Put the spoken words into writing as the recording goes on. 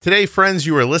Today, friends,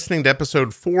 you are listening to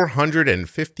episode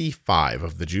 455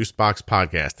 of the Juicebox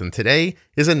Podcast, and today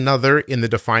is another in the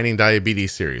Defining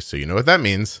Diabetes series, so you know what that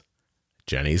means.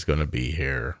 Jenny's going to be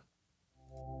here.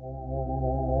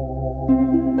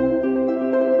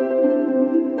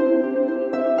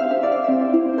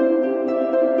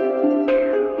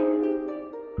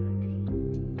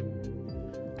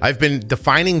 I've been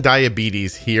defining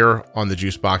diabetes here on the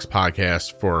Juicebox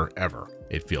Podcast forever,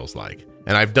 it feels like.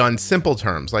 And I've done simple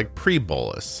terms like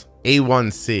pre-bolus,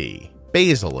 A1C,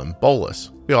 basal, and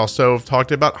bolus. We also have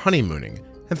talked about honeymooning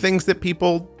and things that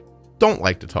people don't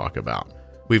like to talk about.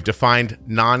 We've defined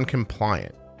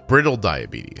non-compliant, brittle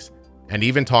diabetes, and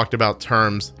even talked about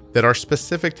terms that are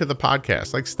specific to the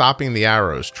podcast, like stopping the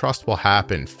arrows, trust will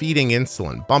happen, feeding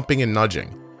insulin, bumping and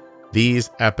nudging. These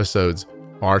episodes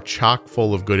are chock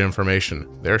full of good information.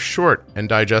 They're short and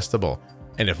digestible.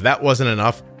 And if that wasn't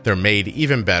enough, they're made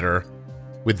even better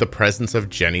with the presence of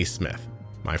Jenny Smith,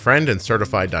 my friend and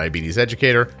certified diabetes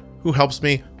educator who helps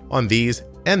me on these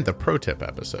and the pro tip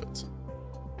episodes.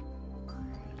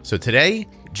 So today,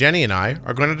 Jenny and I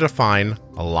are going to define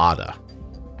LADA.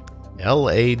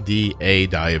 L-A-D-A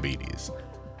diabetes.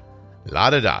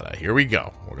 LADA. Here we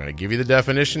go. We're going to give you the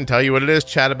definition, tell you what it is,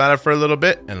 chat about it for a little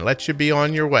bit, and let you be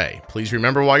on your way. Please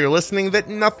remember while you're listening that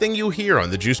nothing you hear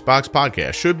on the Juicebox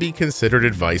Podcast should be considered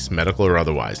advice, medical or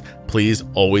otherwise. Please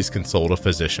always consult a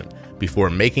physician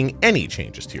before making any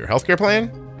changes to your healthcare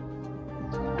plan.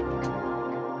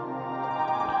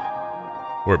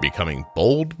 We're becoming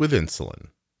bold with insulin.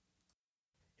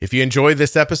 If you enjoyed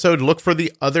this episode, look for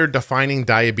the other Defining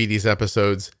Diabetes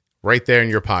episodes right there in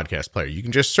your podcast player. You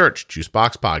can just search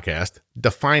Juicebox Podcast,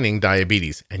 Defining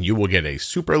Diabetes, and you will get a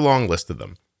super long list of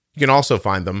them. You can also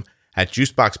find them at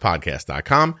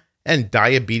juiceboxpodcast.com and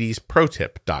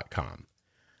diabetesprotip.com.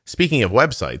 Speaking of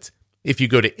websites, if you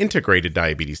go to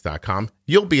integrateddiabetes.com,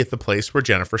 you'll be at the place where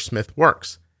Jennifer Smith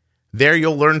works. There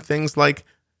you'll learn things like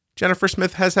Jennifer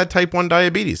Smith has had type 1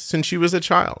 diabetes since she was a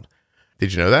child.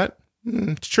 Did you know that?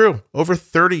 It's true. Over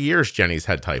 30 years, Jenny's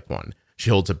had type 1. She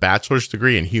holds a bachelor's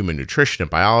degree in human nutrition and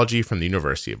biology from the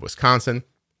University of Wisconsin.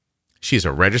 She's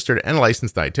a registered and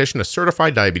licensed dietitian, a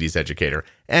certified diabetes educator,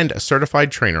 and a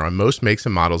certified trainer on most makes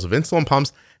and models of insulin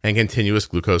pumps and continuous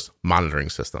glucose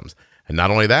monitoring systems. And not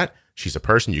only that, she's a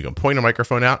person you can point a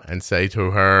microphone out and say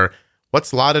to her,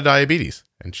 "What's LADA diabetes?"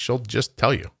 And she'll just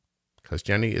tell you, because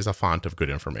Jenny is a font of good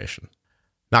information.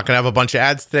 Not going to have a bunch of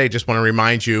ads today. Just want to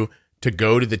remind you to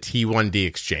go to the T1D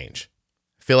Exchange.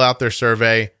 Fill out their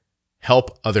survey.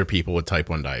 Help other people with type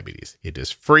 1 diabetes. It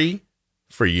is free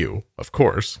for you, of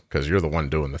course, because you're the one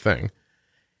doing the thing.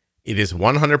 It is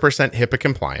 100% HIPAA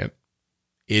compliant.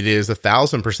 It is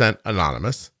 1,000%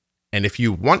 anonymous. And if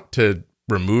you want to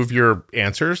remove your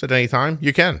answers at any time,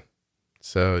 you can.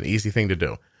 So an easy thing to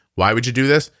do. Why would you do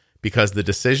this? Because the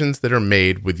decisions that are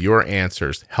made with your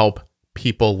answers help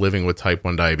people living with type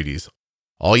 1 diabetes.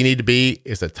 All you need to be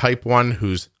is a type 1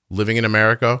 who's living in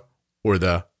America or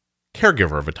the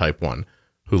caregiver of a type 1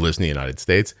 who lives in the United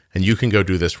States, and you can go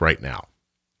do this right now.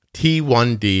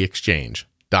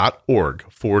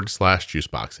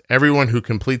 T1dexchange.org/juicebox. Everyone who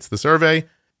completes the survey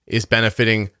is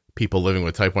benefiting people living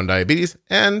with type 1 diabetes,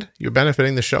 and you're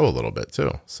benefiting the show a little bit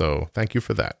too. So thank you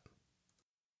for that.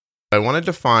 I want to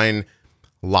define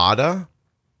LADA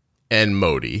and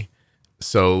MODY.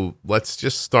 So let's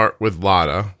just start with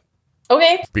LADA.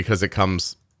 Okay. Because it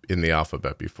comes in the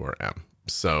alphabet before M.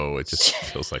 So it just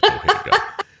feels like, okay to go.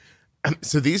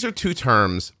 So these are two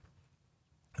terms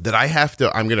that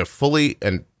I'm going to fully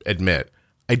admit,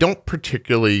 I don't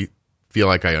particularly feel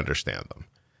like I understand them.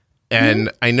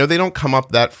 And I know they don't come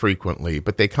up that frequently,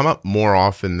 but they come up more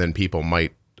often than people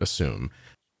might assume.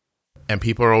 And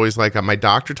people are always like, my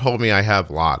doctor told me I have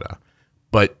LADA,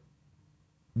 but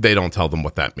they don't tell them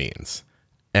what that means.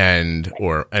 And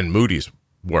Moody's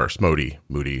worse, Modi,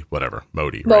 whatever,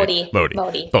 Modi. But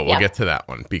we'll get to that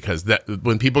one, because that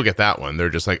when people get that one,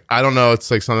 they're just like, I don't know, it's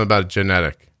like something about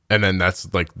genetic. And then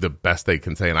that's like the best they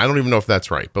can say. And I don't even know if that's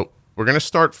right. But we're going to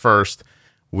start first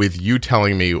with you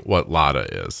telling me what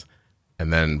LADA is.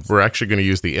 And then we're actually going to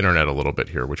use the internet a little bit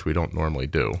here, which we don't normally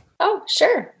do. Oh,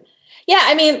 sure. Yeah,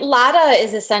 I mean, LADA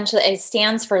is essentially, it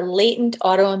stands for latent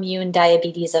autoimmune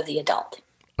diabetes of the adult.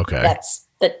 Okay. That's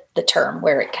the term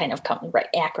where it kind of comes, right?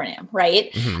 Acronym, right?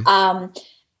 Mm-hmm.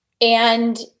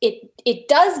 And it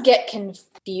does get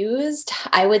confused,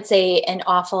 I would say, an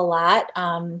awful lot,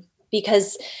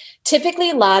 because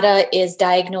typically LADA is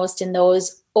diagnosed in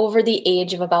those over the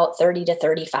age of about 30 to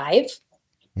 35.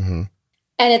 Mm-hmm.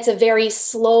 And it's a very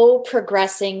slow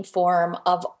progressing form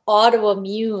of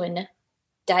autoimmune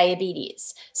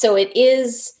diabetes. So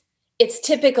it's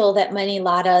typical that many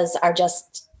LADAs are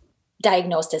just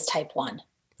diagnosed as type 1.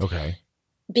 Okay.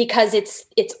 Because it's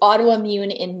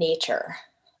autoimmune in nature.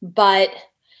 But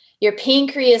your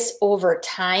pancreas over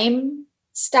time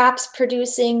stops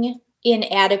producing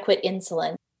inadequate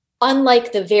insulin.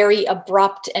 Unlike the very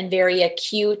abrupt and very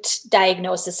acute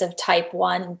diagnosis of type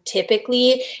 1,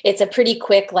 typically it's a pretty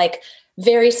quick, like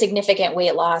very significant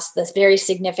weight loss, this very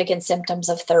significant symptoms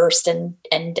of thirst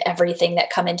and everything that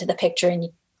come into the picture. And,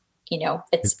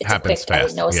 it's a quick fast.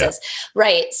 diagnosis. Yeah.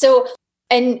 Right. So,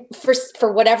 and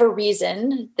for whatever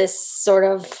reason, this sort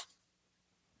of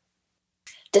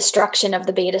destruction of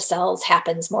the beta cells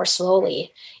happens more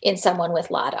slowly in someone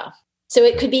with LADA. So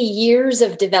it could be years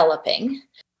of developing.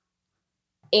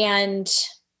 And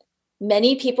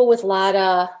many people with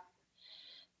LADA,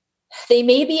 they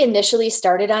may be initially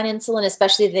started on insulin,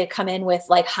 especially if they come in with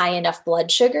like high enough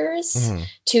blood sugars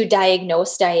to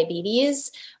diagnose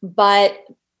diabetes. But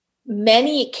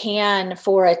many can,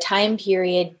 for a time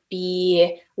period,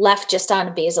 be left just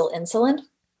on basal insulin.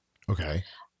 Okay.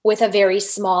 With a very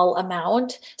small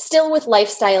amount, still with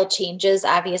lifestyle changes.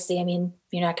 Obviously, I mean,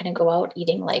 you're not going to go out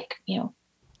eating like,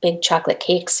 big chocolate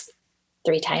cakes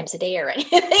 3 times a day or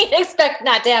anything. Expect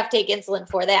not to have to take insulin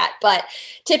for that. But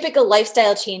typical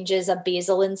lifestyle changes, of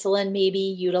basal insulin may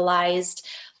be utilized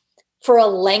for a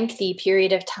lengthy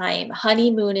period of time.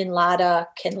 Honeymoon in LADA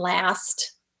can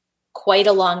last quite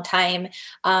a long time.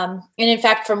 And in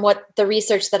fact, from what the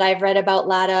research that I've read about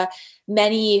LADA,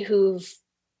 many who've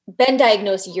been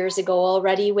diagnosed years ago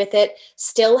already with it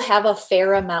still have a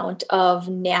fair amount of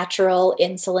natural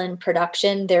insulin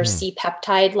production. Their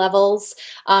C-peptide levels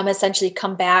essentially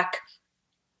come back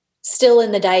still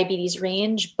in the diabetes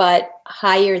range, but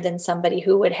higher than somebody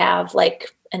who would have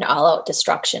like an all-out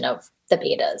destruction of the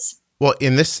betas. Well,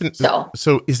 in this,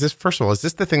 so is this, first of all, is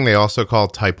this the thing they also call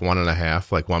type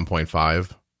 1.5, like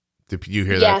 1.5? Do you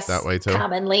hear that way too?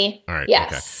 Commonly. All right.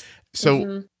 Yes. Okay.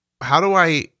 So how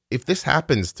do if this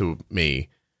happens to me,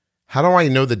 how do I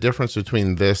know the difference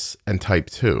between this and type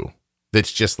 2?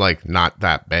 That's just like not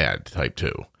that bad, type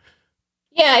 2.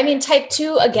 Yeah. I mean, type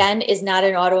 2, again, is not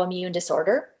an autoimmune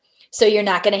disorder. So you're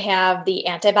not going to have the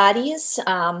antibodies,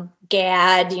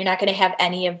 GAD, you're not going to have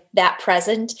any of that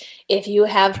present if you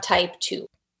have type 2.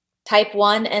 Type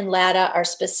 1 and LADA are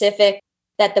specific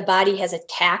that the body has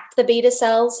attacked the beta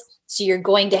cells. So you're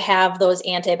going to have those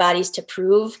antibodies to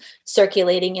prove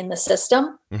circulating in the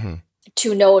system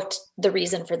to note the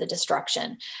reason for the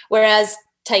destruction. Whereas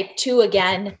type 2,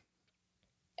 again,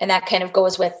 and that kind of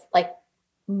goes with like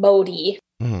MODY,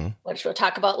 which we'll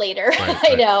talk about later,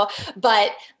 I know,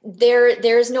 but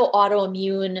there's no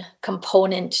autoimmune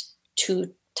component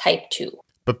to type 2.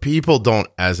 But people don't,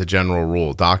 as a general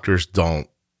rule, doctors don't,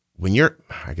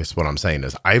 I guess what I'm saying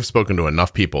is I've spoken to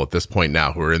enough people at this point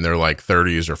now who are in their like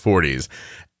 30s or 40s.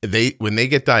 When they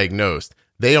get diagnosed,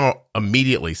 they are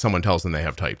immediately, someone tells them they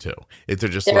have type 2.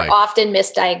 They're often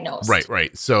misdiagnosed.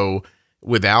 Right. So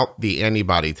without the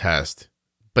antibody test,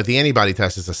 but the antibody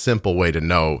test is a simple way to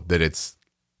know that it's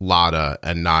LADA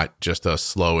and not just a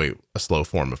slow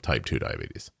form of type 2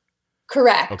 diabetes.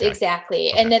 Correct. Okay.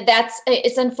 Exactly. Okay. And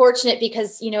it's unfortunate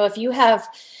because,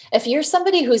 if you're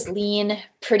somebody who's lean,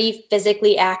 pretty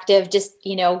physically active, just,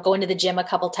 going to the gym a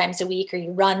couple times a week, or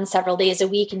you run several days a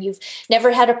week, and you've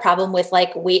never had a problem with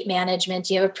like weight management,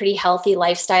 you have a pretty healthy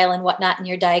lifestyle and whatnot, and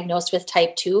you're diagnosed with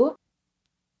type 2,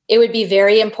 it would be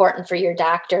very important for your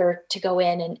doctor to go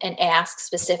in and ask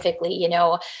specifically,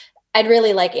 I'd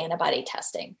really like antibody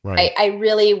testing. Right. I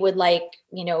really would like,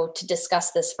 to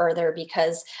discuss this further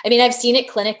because, I've seen it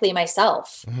clinically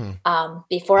myself.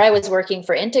 Before I was working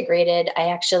for Integrated,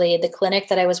 the clinic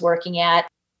that I was working at,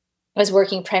 I was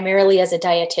working primarily as a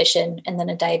dietitian and then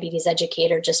a diabetes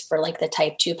educator just for like the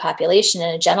type 2 population.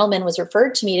 And a gentleman was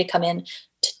referred to me to come in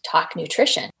to talk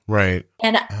nutrition. Right.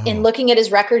 And in looking at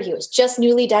his record, he was just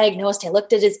newly diagnosed. I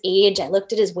looked at his age. I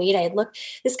looked at his weight.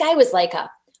 This guy was like a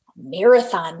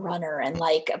marathon runner and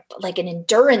like an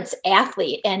endurance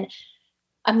athlete. And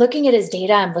I'm looking at his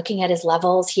data. I'm looking at his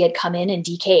levels. He had come in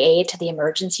DKA to the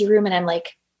emergency room. And I'm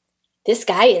like, this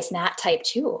guy is not type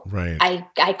 2. Right.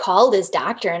 I called his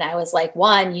doctor and I was like,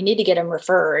 1, you need to get him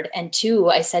referred. And 2,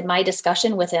 I said, my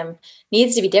discussion with him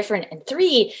needs to be different. And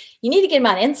 3, you need to get him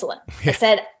on insulin. I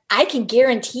said, I can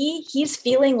guarantee he's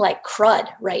feeling like crud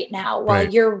right now while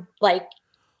you're like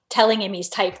telling him he's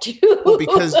type 2. Well,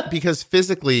 because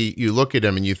physically you look at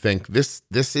him and you think this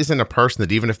isn't a person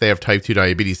that, even if they have type 2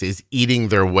 diabetes, is eating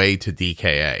their way to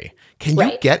DKA. Can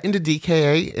you get into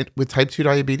DKA with type 2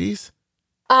 diabetes?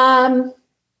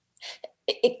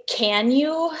 Can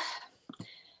you?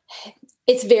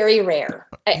 It's very rare.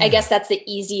 I guess that's the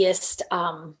easiest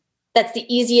that's the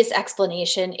easiest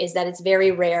explanation, is that it's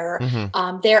very rare.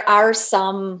 There are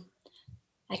some,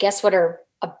 I guess, what are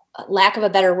a lack of a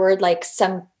better word, like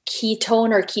some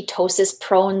ketone or ketosis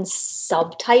prone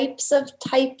subtypes of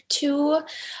type 2.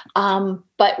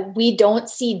 But we don't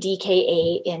see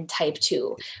DKA in type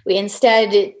 2. We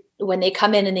instead, when they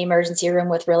come in the emergency room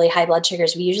with really high blood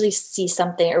sugars, we usually see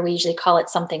something, or we usually call it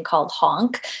something called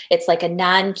HONC. It's like a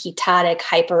non-ketotic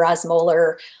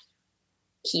hyperosmolar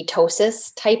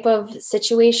ketosis type of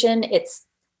situation.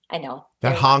 I know.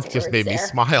 That honk just made me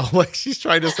smile. Like she's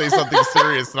trying to say something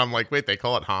serious. And I'm like, wait, they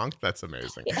call it honk? That's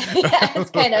amazing. Yeah, it's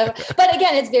kind of, but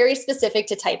again, it's very specific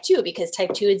to type 2, because type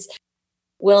 2s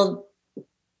will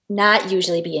not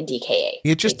usually be in DKA.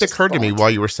 It just occurred to me while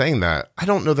you were saying that. I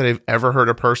don't know that I've ever heard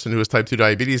a person who has type 2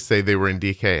 diabetes say they were in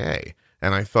DKA.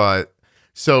 And I thought,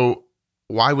 so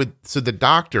the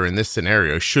doctor in this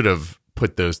scenario should have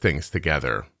put those things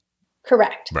together.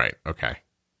 Correct. Right. Okay.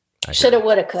 Shoulda,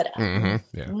 woulda, coulda.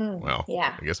 Yeah. Well,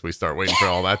 yeah. I guess we start waiting for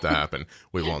all that to happen.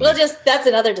 We won't. That's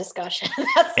another discussion.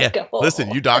 That's a goal.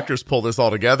 Listen, you doctors pull this all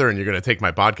together and you're going to take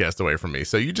my podcast away from me.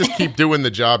 So you just keep doing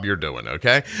the job you're doing.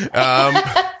 Okay.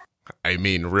 I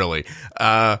mean, really.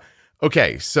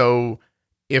 Okay. So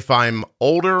if I'm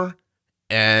older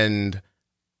and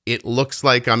it looks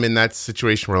like I'm in that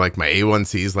situation where like my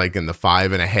A1C is like in the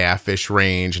 5.5-ish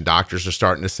range, and doctors are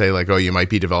starting to say like, oh, you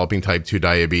might be developing type 2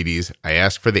 diabetes. I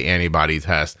ask for the antibody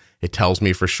test. It tells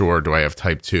me for sure, do I have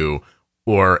type 2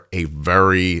 or a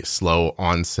very slow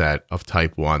onset of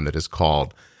type 1 that is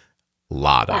called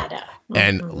LADA.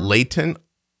 And latent,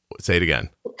 say it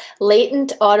again.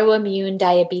 Latent autoimmune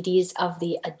diabetes of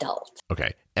the adult.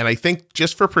 Okay. And I think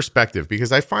just for perspective,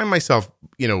 because I find myself,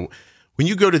 when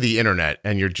you go to the internet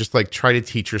and you're just like try to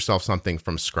teach yourself something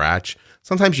from scratch,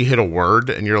 sometimes you hit a word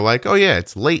and you're like, oh yeah,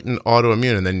 it's latent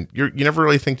autoimmune. And then you never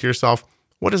really think to yourself,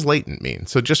 what does latent mean?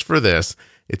 So just for this,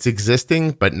 it's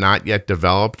existing, but not yet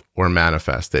developed or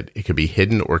manifested. It could be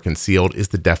hidden or concealed is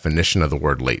the definition of the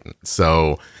word latent.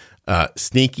 So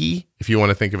sneaky, if you want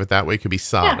to think of it that way, could be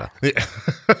SADA. Yeah.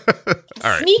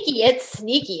 All right. Sneaky. It's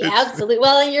sneaky. Absolutely.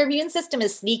 Well, your immune system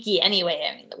is sneaky anyway.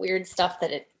 I mean, the weird stuff that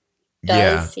it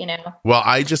does, Well,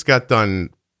 I just got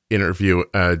done doing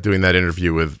that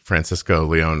interview with Francisco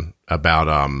Leon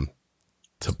about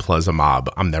teplizumab.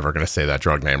 I'm never going to say that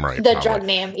drug name right. The probably. Drug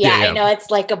name. Yeah, I know. It's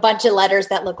like a bunch of letters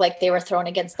that look like they were thrown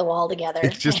against the wall together.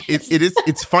 It's just,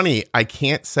 it's funny. I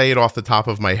can't say it off the top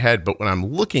of my head, but when I'm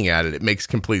looking at it, it makes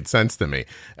complete sense to me.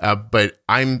 But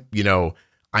I'm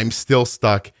still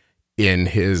stuck in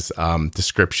his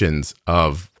descriptions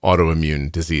of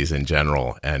autoimmune disease in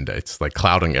general, and it's like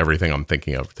clouding everything I'm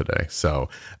thinking of today. So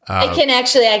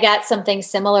I got something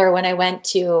similar when I went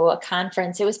to a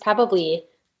conference. It's probably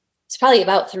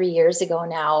about 3 years ago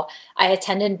now. I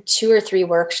attended 2 or 3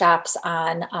 workshops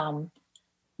on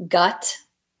gut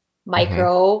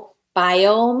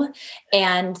microbiome,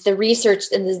 and the research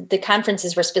and the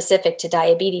conferences were specific to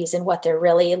diabetes and what they're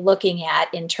really looking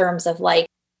at in terms of like,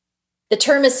 the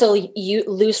term is so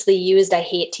loosely used, I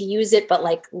hate to use it, but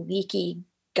like leaky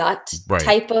gut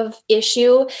type of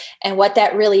issue. And what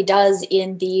that really does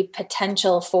in the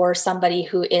potential for somebody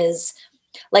who is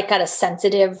like got a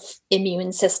sensitive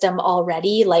immune system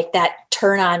already, like that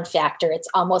turn on factor, it's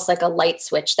almost like a light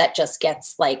switch that just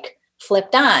gets like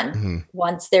flipped on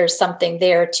once there's something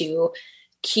there to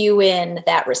cue in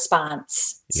that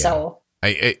response. Yeah. So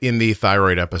in the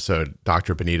thyroid episode,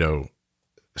 Dr. Benito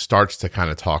starts to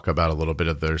kind of talk about a little bit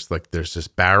of there's this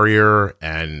barrier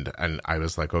and I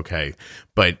was like, okay,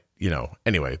 but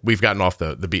anyway, we've gotten off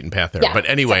the beaten path there. Yeah, but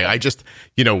anyway, exactly. I just,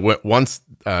 once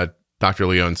Dr.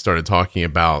 Leon started talking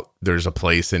about there's a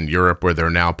place in Europe where they're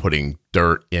now putting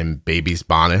dirt in babies'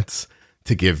 bonnets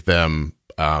to give them,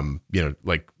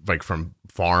 like from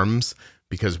farms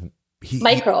because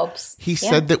microbes. He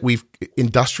said that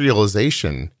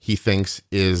industrialization, he thinks,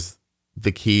 is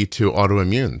the key to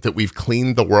autoimmune, that we've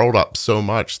cleaned the world up so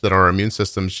much that our immune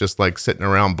system's just like sitting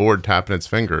around bored tapping its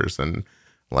fingers and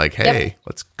like, hey,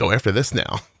 let's go after this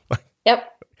now. Yep.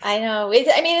 I know.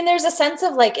 And there's a sense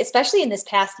of like, especially in this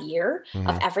past year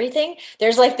of everything,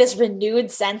 there's like this renewed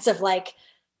sense of like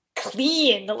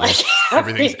clean, like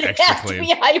everything's extra has clean. To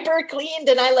be hyper cleaned.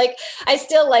 And I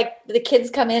still like the kids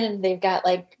come in and they've got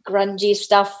like grungy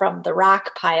stuff from the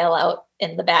rock pile out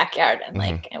in the backyard. I'm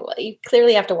like, well, you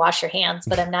clearly have to wash your hands,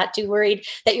 but I'm not too worried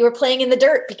that you were playing in the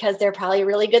dirt because there are probably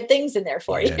really good things in there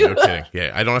for you. No kidding.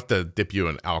 Yeah. I don't have to dip you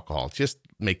in alcohol. Just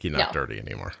make you not dirty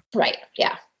anymore. Right.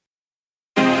 Yeah.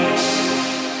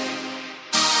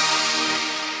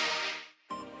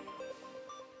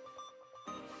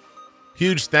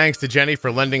 Huge thanks to Jenny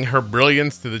for lending her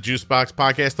brilliance to the Juicebox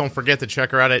podcast. Don't forget to check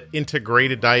her out at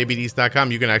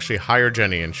integrateddiabetes.com. You can actually hire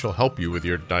Jenny and she'll help you with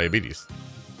your diabetes.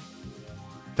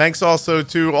 Thanks also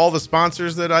to all the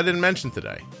sponsors that I didn't mention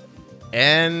today.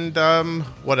 And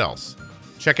what else?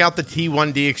 Check out the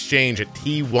T1D Exchange at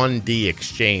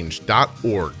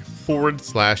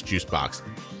t1dexchange.org/juicebox.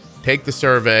 Take the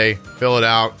survey, fill it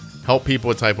out, help people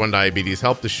with type 1 diabetes,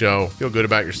 help the show, feel good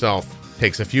about yourself.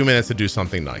 Takes a few minutes to do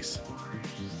something nice.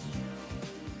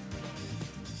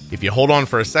 If you hold on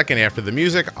for a second after the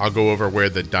music, I'll go over where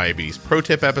the Diabetes Pro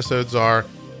Tip episodes are,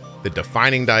 the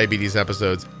Defining Diabetes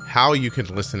episodes, how you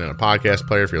can listen in a podcast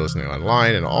player if you're listening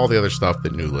online, and all the other stuff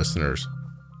that new listeners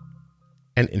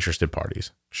and interested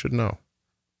parties should know.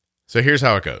 So here's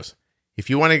how it goes. If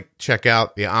you want to check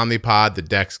out the Omnipod, the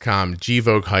Dexcom,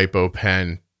 Gvoke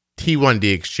HypoPen,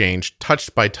 T1D Exchange,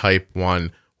 Touched by Type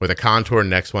 1 with a Contour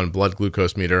Next One blood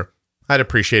glucose meter, I'd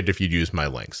appreciate it if you'd use my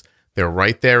links. They're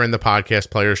right there in the podcast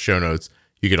player show notes.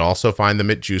 You can also find them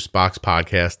at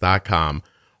juiceboxpodcast.com,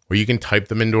 where you can type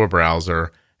them into a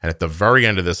browser. And at the very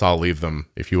end of this, I'll leave them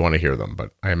if you want to hear them.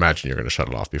 But I imagine you're going to shut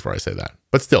it off before I say that.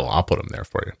 But still, I'll put them there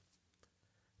for you.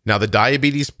 Now, the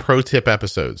Diabetes Pro Tip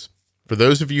episodes. For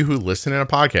those of you who listen in a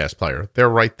podcast player, they're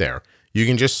right there. You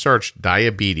can just search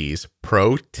Diabetes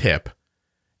Pro Tip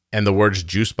and the words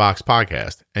Juicebox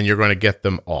Podcast, and you're going to get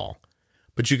them all.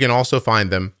 But you can also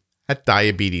find them at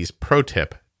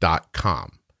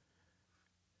diabetesprotip.com.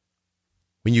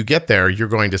 When you get there, you're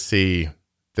going to see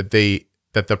that the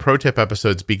Pro Tip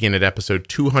episodes begin at episode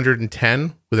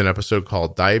 210 with an episode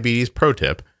called Diabetes Pro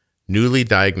Tip, Newly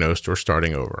Diagnosed or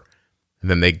Starting Over. And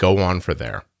then they go on for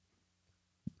there.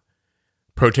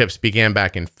 Pro Tips began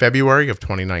back in February of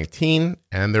 2019,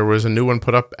 and there was a new one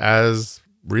put up as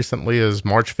recently as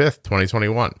March 5th,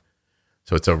 2021.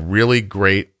 So it's a really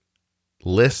great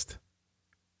list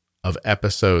of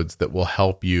episodes that will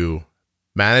help you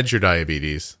manage your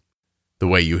diabetes the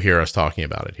way you hear us talking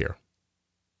about it here.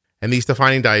 And these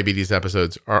Defining Diabetes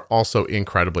episodes are also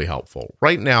incredibly helpful.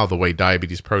 Right now, the way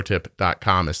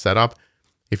diabetesprotip.com is set up,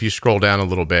 if you scroll down a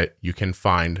little bit, you can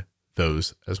find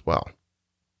those as well.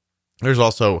 There's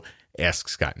also Ask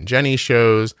Scott and Jenny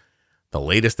shows, the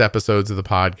latest episodes of the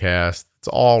podcast. It's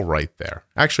all right there.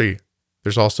 Actually,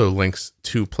 there's also links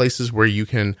to places where you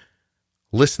can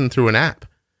listen through an app.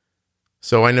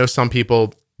 So I know some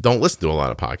people don't listen to a lot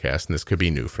of podcasts, and this could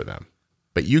be new for them.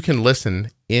 But you can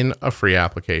listen in a free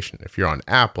application. If you're on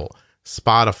Apple,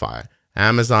 Spotify,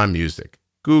 Amazon Music,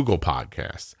 Google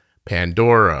Podcasts,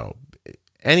 Pandora,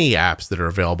 any apps that are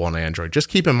available on Android, just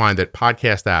keep in mind that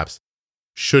podcast apps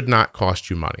should not cost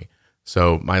you money.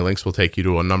 So my links will take you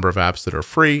to a number of apps that are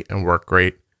free and work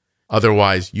great.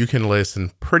 Otherwise, you can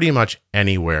listen pretty much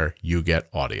anywhere you get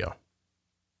audio.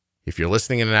 If you're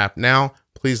listening in an app now,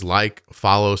 please like,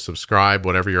 follow, subscribe,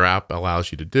 whatever your app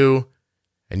allows you to do,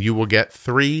 and you will get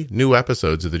 3 new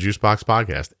episodes of the Juicebox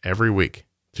podcast every week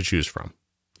to choose from.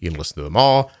 You can listen to them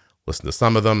all, listen to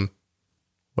some of them,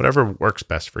 whatever works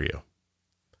best for you.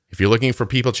 If you're looking for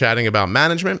people chatting about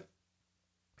management,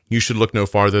 you should look no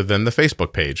farther than the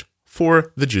Facebook page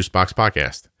for the Juicebox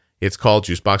podcast. It's called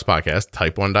Juicebox Podcast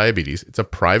Type 1 Diabetes. It's a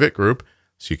private group,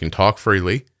 so you can talk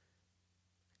freely.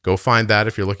 Go find that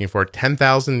if you're looking for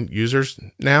 10,000 users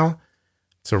now.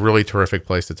 It's a really terrific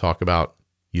place to talk about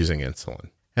using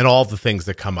insulin and all the things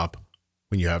that come up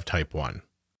when you have type 1.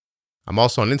 I'm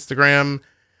also on Instagram.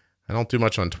 I don't do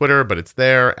much on Twitter, but it's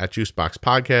there at Juicebox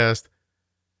Podcast.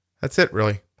 That's it,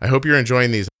 really. I hope you're enjoying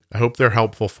these. I hope they're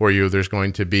helpful for you. There's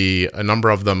going to be a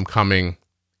number of them coming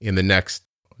in the next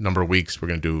number of weeks. We're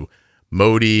going to do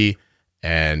Modi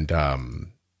and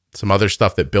some other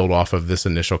stuff that build off of this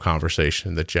initial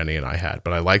conversation that Jenny and I had.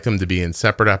 But I like them to be in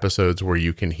separate episodes where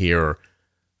you can hear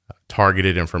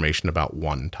targeted information about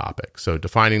one topic. So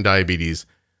Defining Diabetes,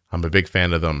 I'm a big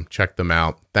fan of them. Check them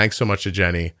out. Thanks so much to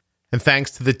Jenny. And thanks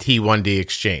to the T1D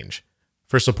Exchange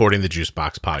for supporting the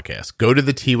Juicebox podcast. Go to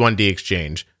the T1D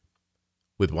Exchange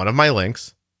with one of my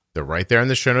links. They're right there in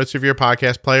the show notes of your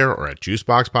podcast player or at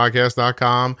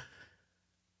juiceboxpodcast.com.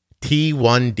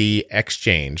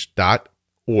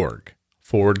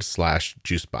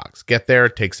 t1dexchange.org/juicebox. Get there.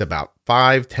 It takes about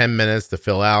 5-10 minutes to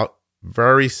fill out.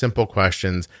 Very simple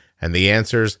questions, and the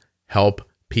answers help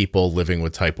people living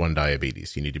with type 1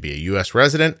 diabetes. You need to be a U.S.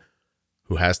 resident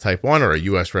who has type 1 or a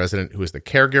U.S. resident who is the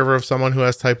caregiver of someone who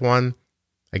has type 1.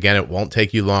 Again, it won't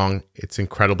take you long. It's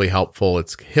incredibly helpful.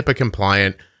 It's HIPAA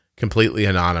compliant, completely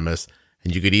anonymous,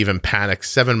 and you could even panic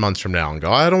 7 months from now and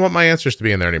go, I don't want my answers to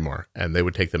be in there anymore. And they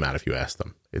would take them out if you asked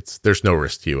them. There's no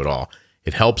risk to you at all.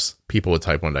 It helps people with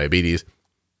type 1 diabetes.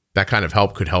 That kind of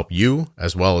help could help you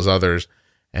as well as others,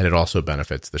 and it also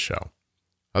benefits the show.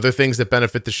 Other things that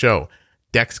benefit the show,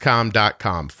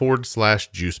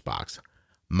 Dexcom.com/juicebox,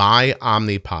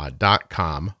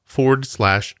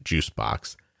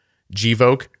 myomnipod.com/juicebox,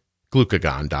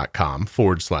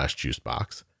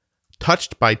 Gvoke-glucagon.com/juicebox,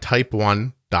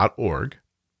 touchedbytype1.org,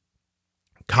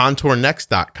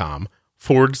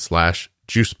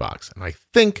 contournext.com/juicebox. And I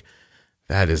think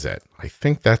that is it. I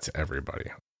think that's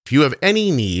everybody. If you have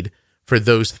any need for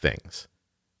those things,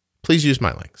 please use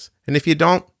my links. And if you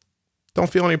don't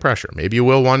feel any pressure. Maybe you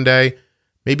will one day.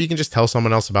 Maybe you can just tell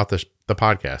someone else about the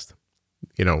podcast.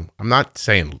 I'm not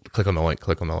saying click on the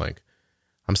link.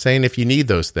 I'm saying if you need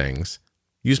those things,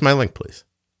 use my link, please.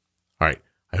 All right.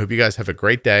 I hope you guys have a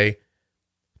great day.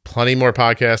 Plenty more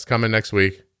podcasts coming next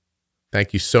week.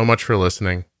 Thank you so much for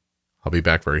listening. I'll be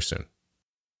back very soon.